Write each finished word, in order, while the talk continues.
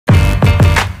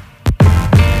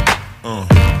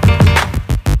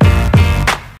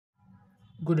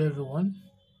Good everyone,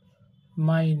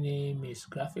 my name is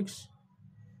Graphics.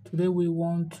 Today we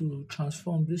want to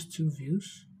transform these two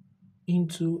views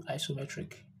into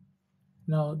isometric.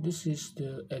 Now this is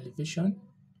the elevation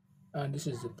and this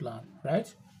is the plan, right?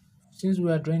 Since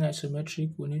we are drawing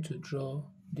isometric, we need to draw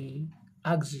the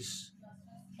axis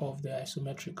of the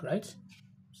isometric, right?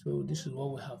 So this is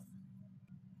what we have.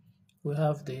 We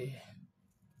have the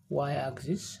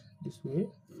y-axis this way,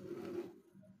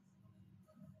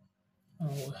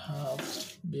 and we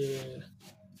have the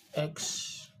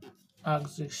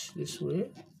x-axis this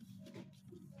way,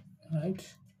 right?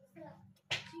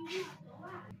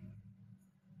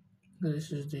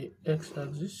 This is the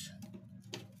x-axis,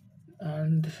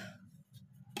 and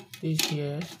this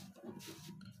here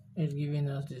is giving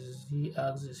us the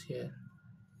z-axis here,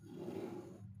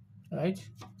 right?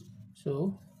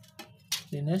 So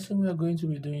the next thing we are going to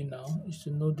be doing now is to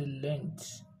know the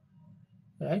length,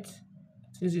 right?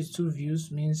 Since it's two views,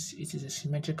 means it is a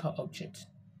symmetrical object,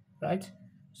 right?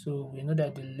 So we know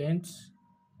that the length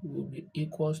will be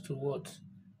equals to what?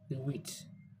 The width,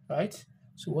 right?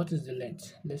 So what is the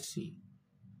length? Let's see.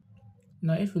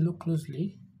 Now if you look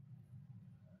closely,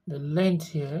 the length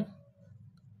here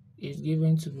is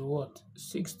given to be what?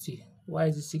 60. Why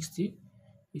is it 60?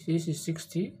 If this is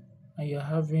 60 and you're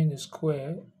having a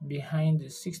square behind the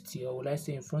 60, or would I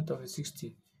say in front of the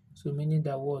 60, so meaning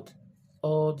that what?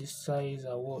 All the sides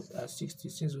are what? Are 60,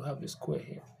 since we have a square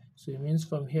here. So it means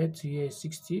from here to here is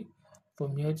 60,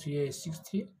 from here to here is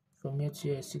 60, from here to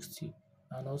here is 60,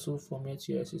 and also from here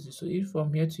to here is 60. So if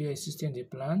from here to here is 60 in the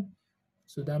plan,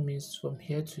 so that means from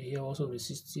here to here also be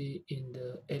 60 in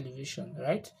the elevation,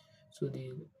 right? So the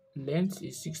length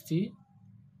is 60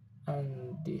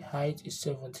 and the height is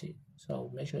 70. So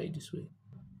I'll measure it this way.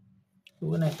 So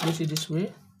when I place it this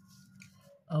way,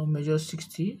 I'll measure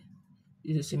 60.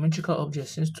 It's a symmetrical object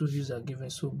since two views are given,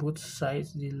 so both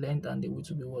sides, the length and the width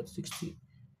will be what? 60.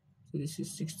 So this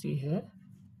is 60 here,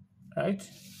 right?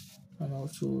 And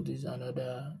also this is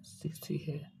another 60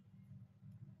 here.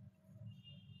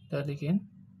 That again.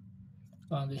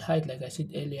 And the height, like I said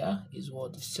earlier, is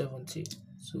what? Is 70.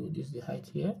 So this is the height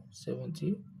here,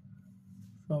 70.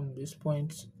 From this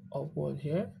point upward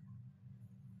here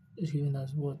is given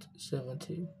as what?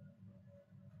 70.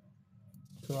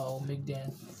 So I'll make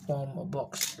them form a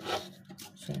box.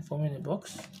 So in forming a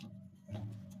box,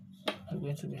 I'm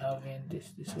going to be having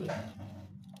this way,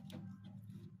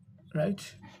 right?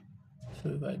 So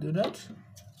if I do that,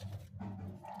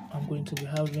 I'm going to be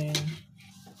having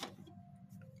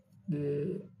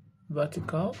the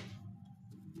vertical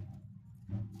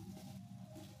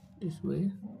this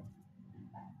way.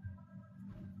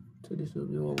 So this will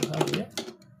be what we have here.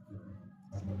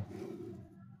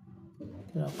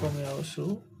 Then I'll come here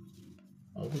also.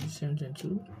 I'll do the same thing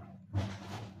too.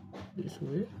 This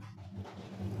way.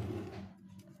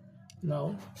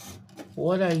 Now,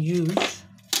 what I use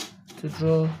to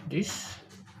draw this,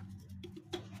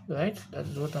 right? That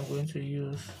is what I'm going to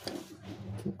use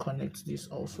to connect this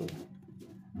also.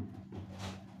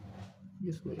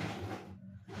 This way.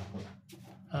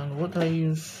 And what I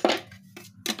use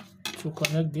to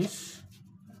connect this,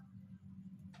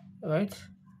 right?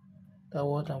 That's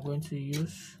what I'm going to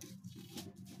use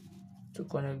to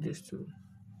connect this to.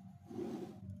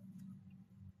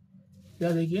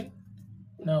 That again.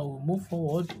 Now we'll move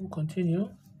forward, we'll continue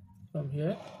from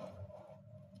here.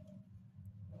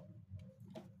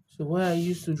 So what I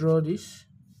used to draw this,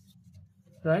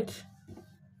 right?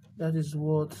 That is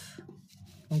what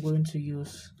I'm going to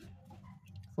use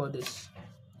for this.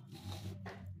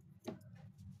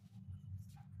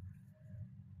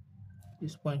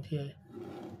 This point here.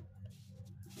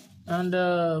 And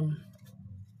the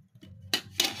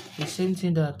same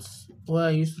thing that what I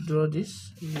used to draw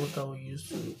this is what I will use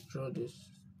to draw this,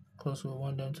 because we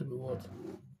want them to be what?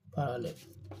 Parallel.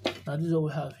 Now this is what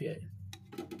we have here.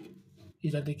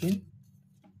 Is that again?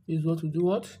 This is what we do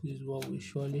what? This is what we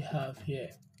surely have here.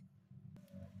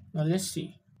 Now let's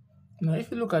see. Now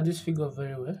if you look at this figure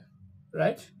very well,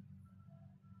 right?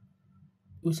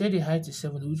 We say the height is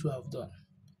 70, which we have done.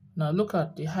 Now look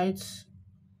at the height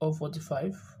of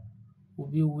 45 will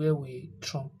be where we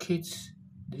truncate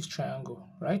this triangle,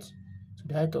 right? So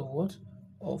the height of what?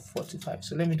 Of 45.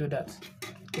 So let me do that.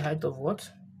 The height of what?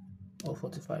 Of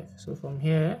 45. So from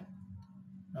here,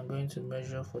 I'm going to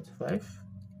measure 45.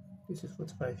 This is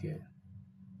 45 here.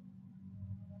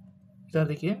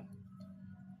 That again.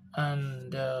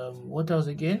 And what else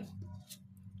again?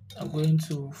 I'm going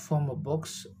to form a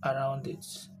box around it,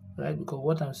 right? Because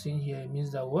what I'm seeing here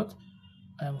means that what?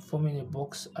 I'm forming a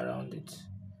box around it.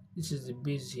 This is the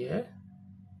base here,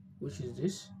 which is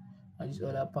this, and this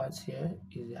other part here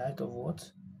is the height of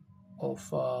what? of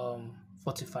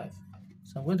 45.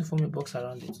 So I'm going to form a box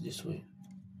around it this way.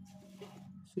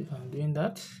 So if I'm doing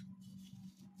that,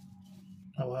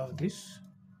 I will have this.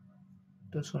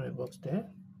 Just form a box there,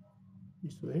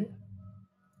 this way.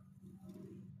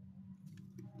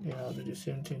 Then I'll do the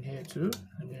same thing here too,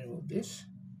 and then remove this.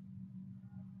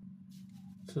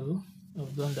 So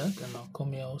I've done that, and I'll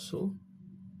come here also.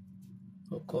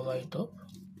 I'll cover it up.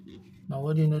 Now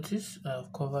what do you notice?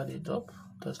 I've covered it up,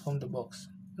 just form the box,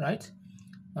 right?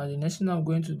 Now the next thing I'm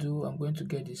going to do, I'm going to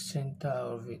get the center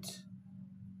of it,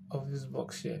 of this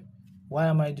box here. Why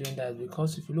am I doing that?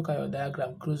 Because if you look at your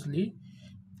diagram closely,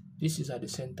 this is at the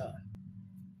center.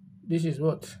 This is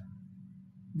what?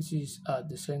 This is at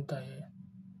the center here.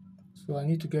 So I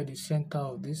need to get the center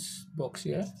of this box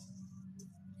here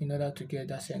in order to get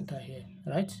that center here,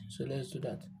 right? So let's do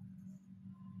that.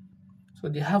 So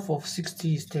the half of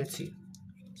 60 is 30.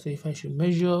 So if I should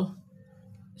measure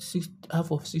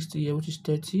half of 60 here, which is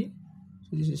 30,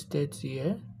 so this is 30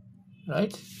 here,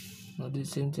 right? Now do the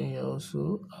same thing here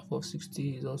also. Half of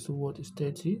 60 is also what is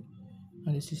 30,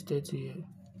 and this is 30 here.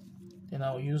 Then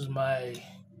I'll use my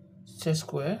set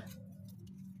square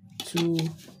to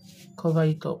cover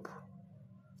it up.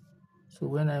 So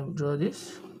when I draw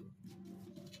this,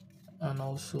 and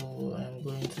also I'm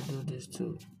going to do this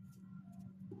too.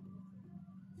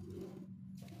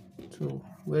 So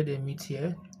where they meet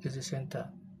here is the center.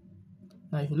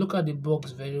 Now if you look at the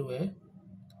box very well,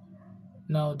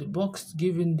 now the box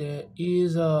given there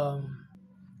is now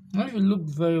if you look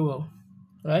very well,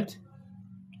 right,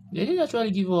 they didn't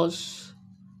actually give us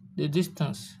the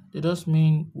distance. They just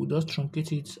mean we just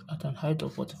truncate it at an height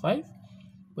of 45,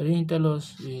 but they didn't tell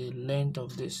us the length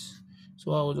of this.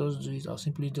 So what I'll just do is I'll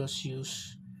simply just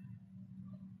use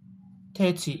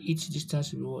 30. Each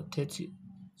distance will be what? 30.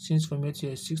 Since from here to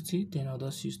here is 60, then I'll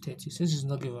just use 30 since it's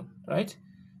not given, right?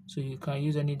 So you can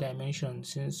use any dimension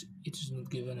since it is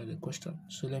not given in the question.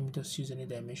 So let me just use any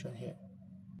dimension here.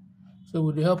 So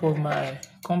with the help of my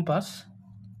compass,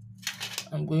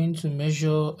 I'm going to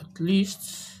measure at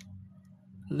least,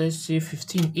 let's say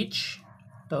 15 each.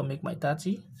 That'll make my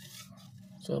 30.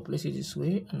 So I'll place it this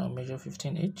way and I'll measure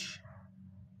 15 each,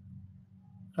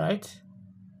 right?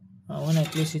 And when I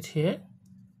place it here,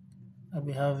 I'll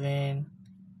be having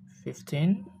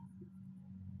 15,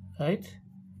 right?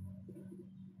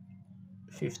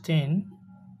 15,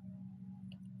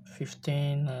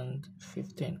 15, and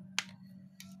 15.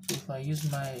 So if I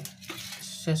use my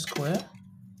set square,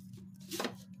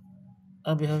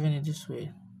 I'll be having it this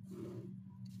way.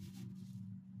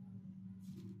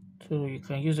 So you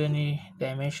can use any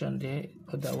dimension there,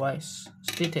 otherwise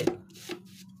stated.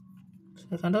 So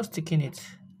I can just stick in it.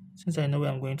 Since I know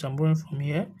where I'm going to, I'm going from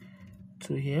here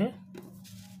to here,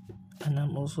 and I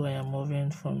am moving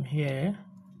from here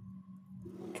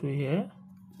to here.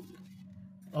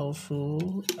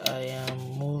 Also, I am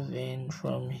moving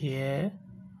from here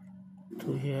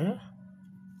to here.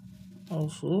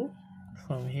 Also,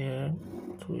 from here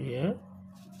to here.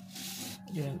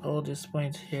 Then all these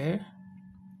points here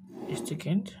is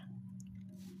thickened,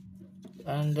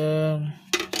 and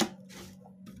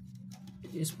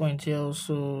this point here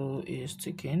also is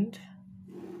thickened,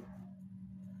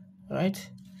 right?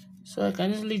 So I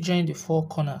can easily join the four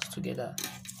corners together.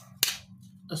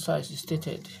 The size is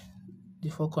stated. The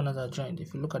four corners are joined.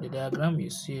 If you look at the diagram, you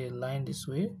see a line this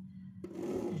way.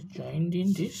 It's joined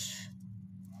in this.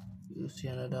 You see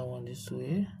another one this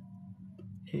way.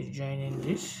 It's joining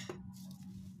this.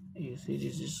 You see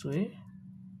this way.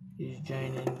 It's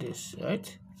joining this,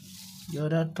 right? The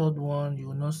other third one you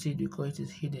will not see it because it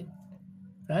is hidden,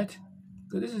 right?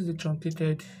 So this is the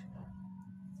truncated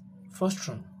first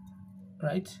room,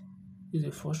 right? This is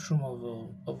the first room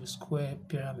of a square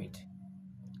pyramid.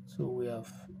 So we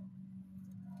have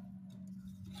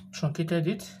truncated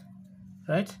it,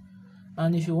 right?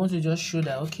 And if you want to just show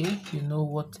that, okay, you know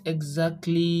what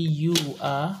exactly you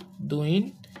are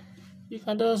doing, you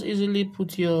can just easily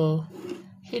put your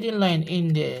hidden line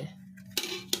in there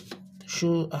to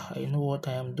show I know what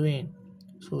I am doing.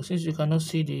 So since you cannot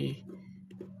see the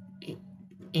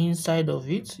inside of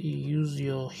it, you use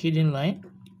your hidden line.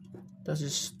 That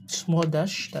is small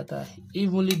dash that are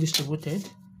evenly distributed.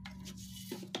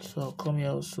 So I'll come here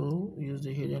also, use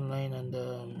the hidden line, and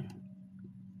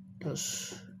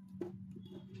just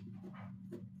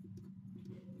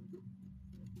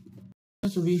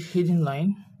to be hidden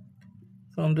line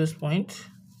from this point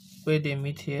where they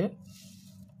meet here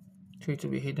to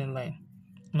be hidden line.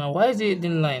 Now why is it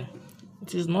hidden line?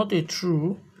 It is not a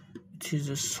true, it is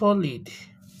a solid,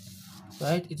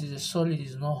 right? It is a solid, it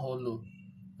is not hollow.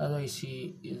 That's why you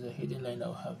see is a hidden line that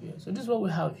we have here. So this is what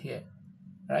we have here,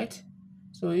 right?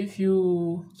 So if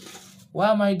you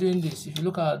Why am I doing this? If you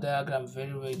look at our diagram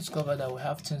very well, you discover that we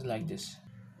have things like this.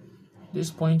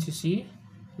 This point you see,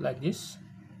 like this.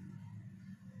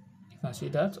 You can see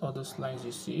that. All those lines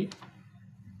you see,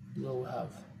 is what we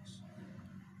have.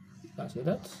 You can see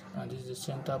that. And this is the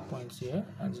center point here,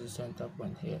 and this is the center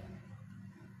point here.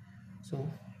 So,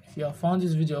 if you have found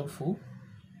this video helpful,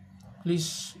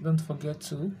 please don't forget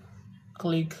to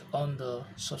click on the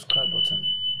subscribe button.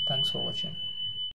 Thanks for watching.